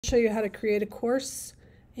Show you how to create a course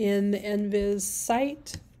in the NVIS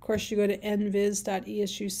site. Of course, you go to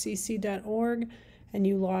nvis.esucc.org and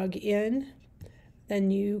you log in. Then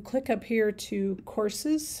you click up here to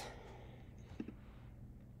courses.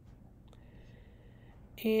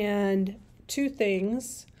 And two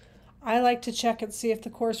things. I like to check and see if the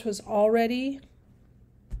course was already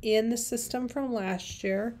in the system from last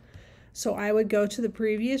year. So I would go to the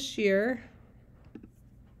previous year.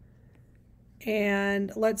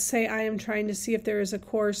 And let's say I am trying to see if there is a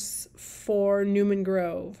course for Newman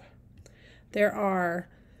Grove. There are.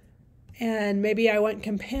 And maybe I want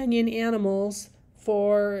companion animals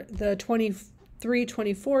for the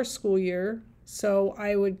 23-24 school year. So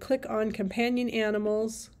I would click on companion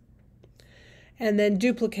animals and then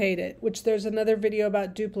duplicate it, which there's another video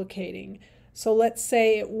about duplicating. So let's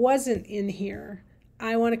say it wasn't in here.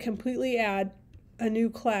 I want to completely add a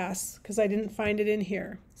new class because I didn't find it in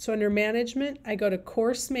here. So under management, I go to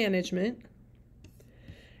course management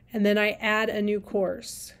and then I add a new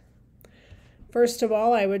course. First of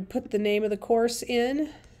all, I would put the name of the course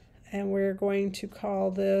in, and we're going to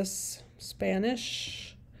call this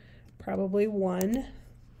Spanish, probably 1.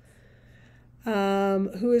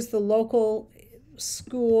 Who is the local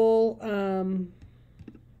school?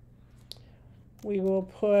 We will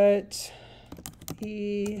put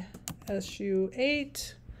ESU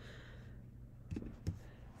 8.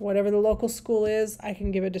 Whatever the local school is, I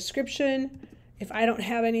can give a description. If I don't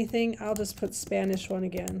have anything, I'll just put Spanish 1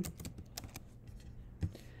 again.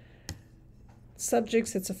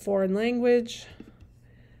 Subjects, it's a foreign language.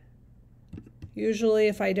 Usually,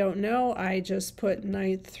 if I don't know, I just put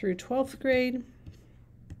 9th through 12th grade.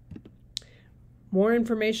 More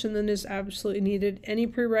information than is absolutely needed, any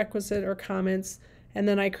prerequisite or comments, and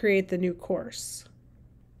then I create the new course.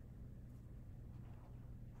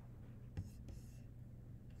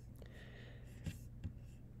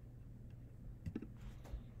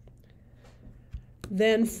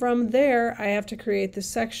 Then from there, I have to create the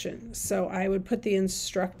section. So I would put the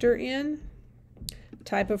instructor in,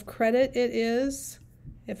 type of credit it is,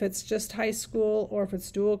 if it's just high school or if it's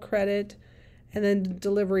dual credit, and then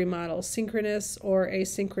delivery model, synchronous or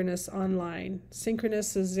asynchronous online.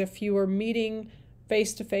 Synchronous is if you were meeting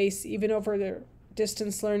face-to-face, even over the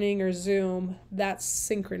distance learning or Zoom, that's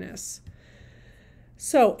synchronous.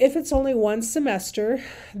 So if it's only one semester,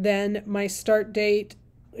 then my start date,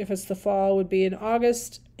 if it's the fall, would be in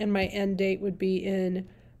August, and my end date would be in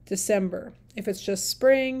December. If it's just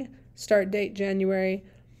spring, start date January,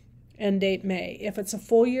 end date May. If it's a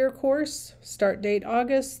full year course, start date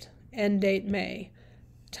August, end date May.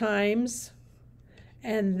 Times,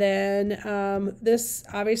 and then this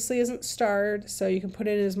obviously isn't starred, so you can put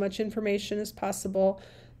in as much information as possible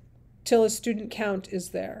till a student count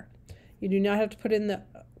is there. You do not have to put in the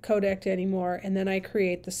codec anymore, and then I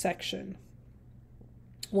create the section.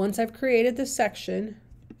 Once I've created the section,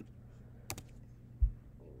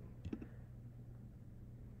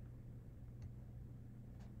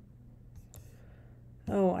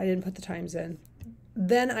 oh, I didn't put the times in.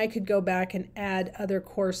 Then I could go back and add other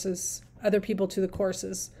courses, other people to the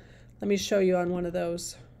courses. Let me show you on one of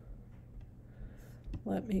those.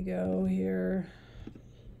 Let me go here.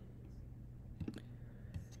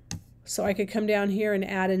 So I could come down here and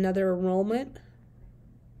add another enrollment.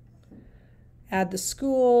 Add the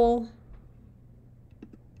school,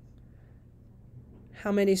 how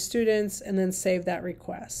many students, and then save that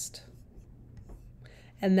request.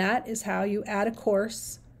 And that is how you add a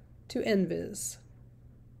course to NVIS.